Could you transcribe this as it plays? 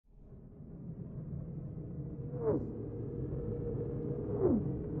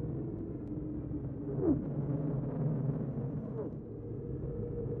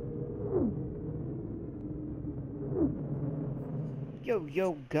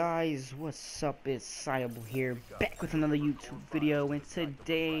Yo guys, what's up? It's Cyable here, back with another YouTube video, and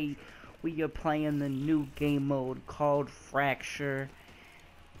today we are playing the new game mode called Fracture.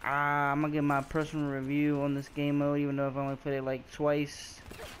 I'm gonna give my personal review on this game mode, even though I've only played it like twice.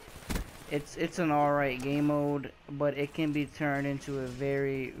 It's an alright game mode, but it can be turned into a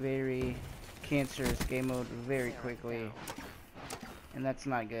very cancerous game mode very quickly, and that's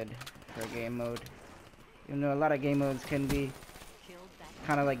not good for a game mode. Even though a lot of game modes can be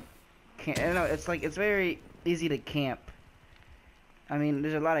kind of like, I don't know, it's very easy to camp. I mean,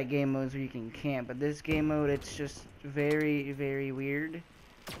 there's a lot of game modes where you can camp, but this game mode, it's just very weird.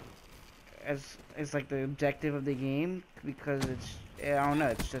 It's like the objective of the game, because I don't know,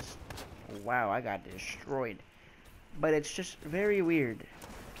 it's just, wow, I got destroyed. But it's just very weird.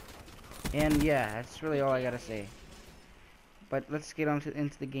 And yeah, that's really all I gotta say. But let's get into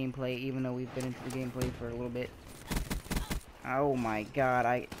the gameplay, even though we've been into the gameplay for a little bit. Oh my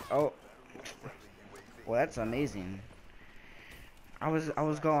god, well, that's amazing. I was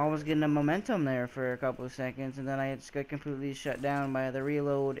getting a momentum there for a couple of seconds, and then I just got completely shut down by the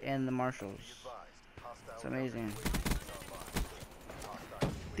reload and the marshals. It's amazing.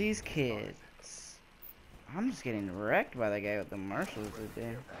 These kids, I'm just getting wrecked by the guy with the marshals right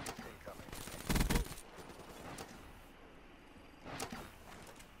there.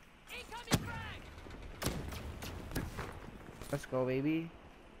 Let's go, baby.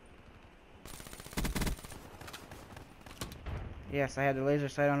 Yes, I had the laser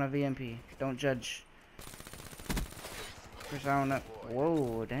sight on a VMP. Don't judge. First, I don't know.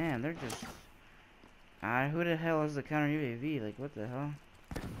 Whoa, damn, they're just... who the hell is the counter UAV? Like, what the hell?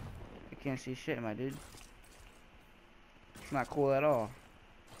 I can't see shit, my dude. It's not cool at all.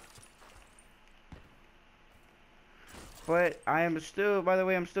 But I am still, by the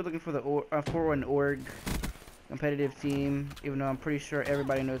way, I'm still looking for the 4-1 org competitive team, even though I'm pretty sure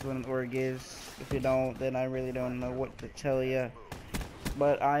everybody knows what an org is. If you don't, then I really don't know what to tell you.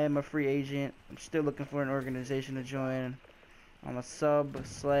 But I am a free agent. I'm still looking for an organization to join. I'm a sub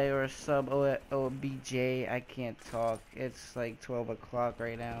slay or a sub OBJ. I can't talk. It's like 12 o'clock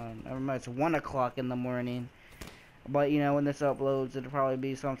right now. I remember it's 1 o'clock in the morning. But you know, when this uploads, it'll probably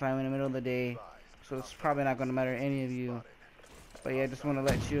be sometime in the middle of the day. So it's probably not going to matter to any of you. But yeah, I just want to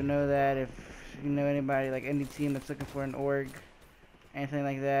let you know that if you know anybody, like any team that's looking for an org, anything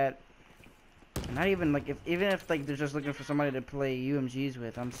like that, not even like even if like they're just looking for somebody to play UMGs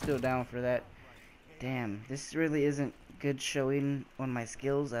with, I'm still down for that. Damn, this really isn't good showing on my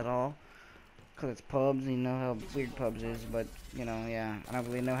skills at all, cause it's pubs, and you know how weird pubs is. But you know, yeah, I don't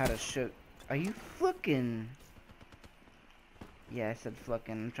really know how to show. Are you fucking? Yeah, I said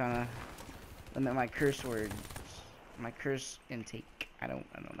fucking. I'm trying to limit my curse words, my curse intake. I don't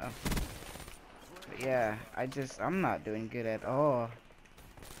know. But yeah, I'm not doing good at all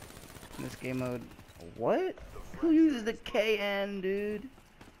in this game mode. What? Who uses the KN, dude?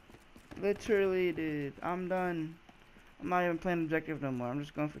 Literally, dude. I'm done. I'm not even playing objective no more. I'm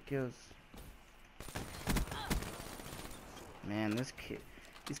just going for kills. Man, these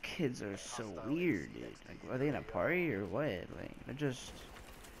kids are so weird, dude. Like, are they in a party or what? Like, they're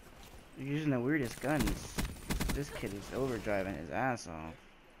using the weirdest guns. This kid is overdriving his ass off.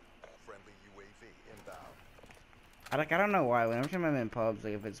 I don't know why. Whenever I'm in pubs,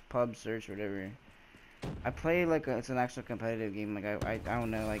 like if it's pub search or whatever, I play like it's an actual competitive game. Like I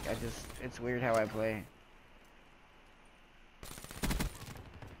don't know. Like it's weird how I play.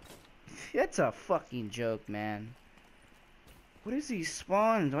 That's a fucking joke, man. What is these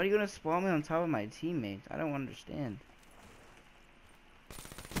spawns? Why are you gonna spawn me on top of my teammates? I don't understand.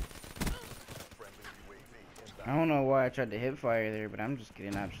 I don't know why I tried to hip fire there, but I'm just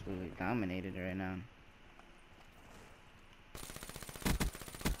getting absolutely dominated right now.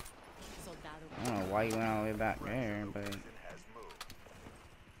 I don't know why you went all the way back there, but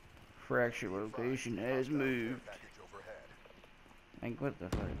fracture location has moved. Like, what the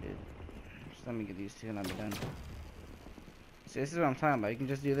fuck, dude? Just let me get these two and I'll be done. See, this is what I'm talking about. You can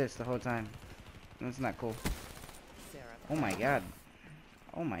just do this the whole time. That's not cool. Oh my god.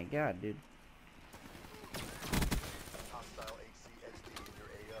 Oh my god, dude.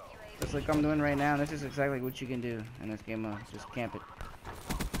 Just like I'm doing right now, this is exactly what you can do in this game mode. Just camp it.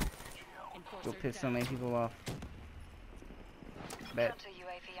 You'll piss so many people off. Bet.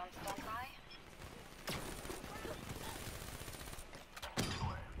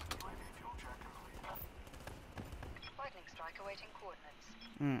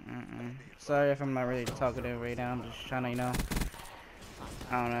 Sorry if I'm not really talkative right now. I'm just trying to, you know,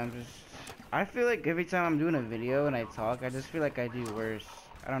 I don't know. I feel like every time I'm doing a video and I talk, I just feel like I do worse.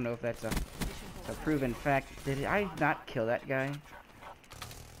 I don't know if that's a proven fact. Did I not kill that guy?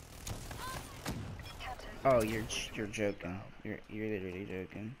 Oh, you're joking. You're literally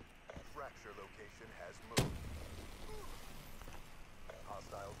joking. Fracture location has moved.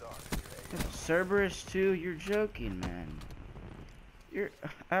 Hostile dart. Cerberus too? You're joking, man. You're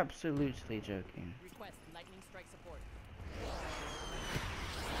absolutely joking. Request lightning strike support.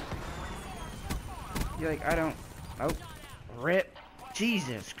 You're like, I don't... Oh, rip.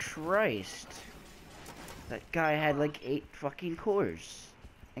 Jesus Christ. That guy had like 8 fucking cores.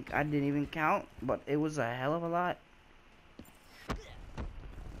 Like, I didn't even count, but it was a hell of a lot.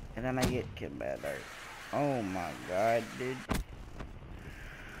 And then I get killed by a dart. Oh my god, dude.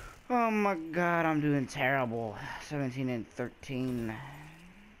 Oh my god, I'm doing terrible. 17 and 13.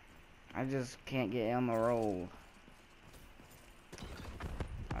 I just can't get on the roll.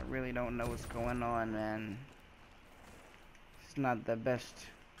 I really don't know what's going on, man. It's not the best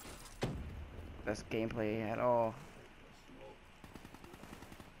gameplay at all.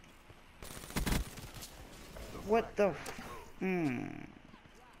 What the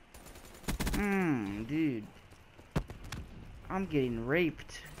dude. I'm getting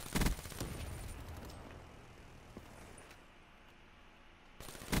raped.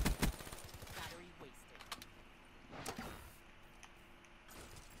 Battery wasted.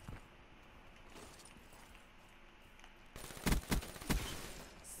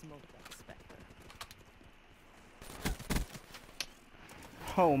 Smoke that spectre.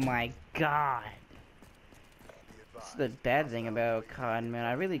 Oh my god. That's the bad thing about COD, man.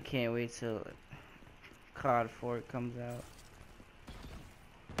 I really can't wait till COD 4 comes out.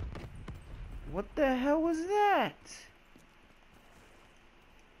 What the hell was that?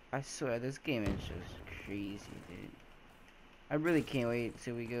 I swear, this game is just crazy, dude. I really can't wait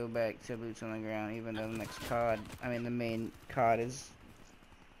till we go back to boots on the ground, even though the next COD, I mean the main COD is,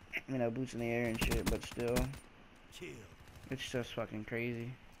 you know, boots in the air and shit, but still. It's just fucking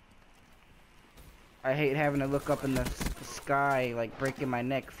crazy. I hate having to look up in the sky, like breaking my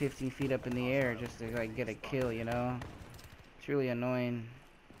neck 15 feet up in the air just to like get a kill, you know? It's really annoying.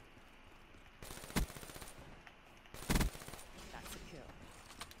 That's a kill.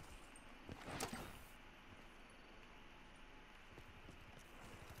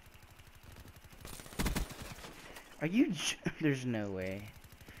 Are you there's no way.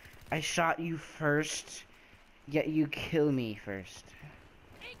 I shot you first, yet you kill me first.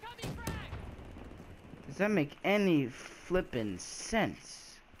 Incoming frag! Does that make any flippin'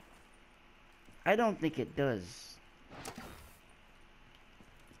 sense? I don't think it does. I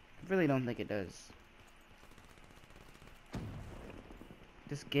really don't think it does.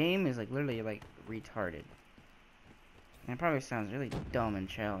 This game is like literally like retarded. And it probably sounds really dumb and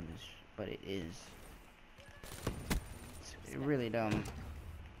childish, but it is. It's really dumb.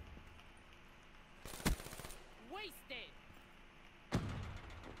 Wasted!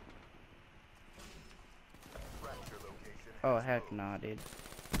 Fracture location Oh heck nah, dude.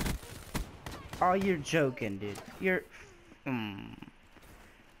 Oh, you're joking, dude. You're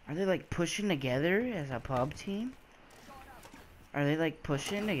Are they like pushing together as a pub team? Are they like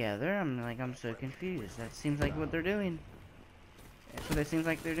pushing together? I'm so confused. That seems like what they're doing. That's what it seems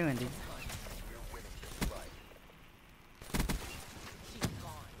like they're doing, dude. She's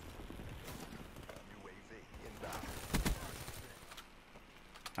gone. UAV inbound.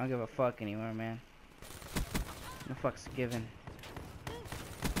 I don't give a fuck anymore, man. No fucks given. How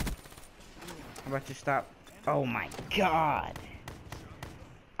about you stop? Oh my god!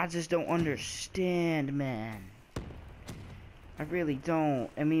 I just don't understand, man. I really don't.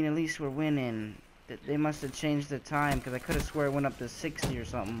 I mean, at least we're winning. They must have changed the time, because I could have swore it went up to 60 or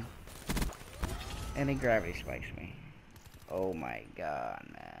something. And it gravity spikes me. Oh my god,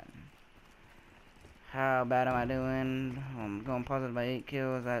 man. How bad am I doing? I'm going positive by 8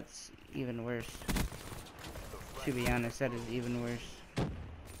 kills. That's even worse. To be honest, that is even worse. Ruin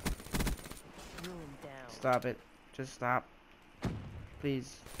down. Stop it. Just stop.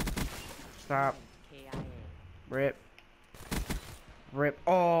 Please. Stop. KIA. Rip. Rip.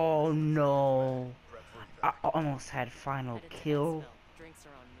 Oh no. I almost had final Headed to kill. Cyable. Drinks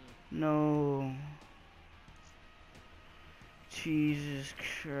are on me. No. Jesus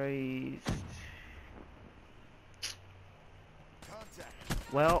Christ.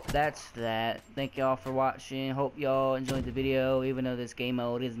 Well, that's that. Thank y'all for watching. Hope y'all enjoyed the video, even though this game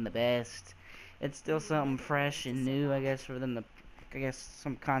mode isn't the best. It's still something fresh and new, I guess, for them to, I guess,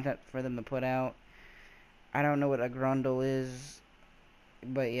 some content for them to put out. I don't know what a grundle is,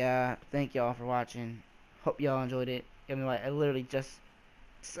 but yeah, thank y'all for watching. Hope y'all enjoyed it. I mean, like, I literally just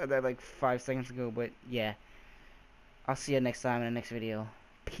said that like 5 seconds ago, but yeah. I'll see you next time in the next video.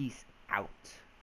 Peace out.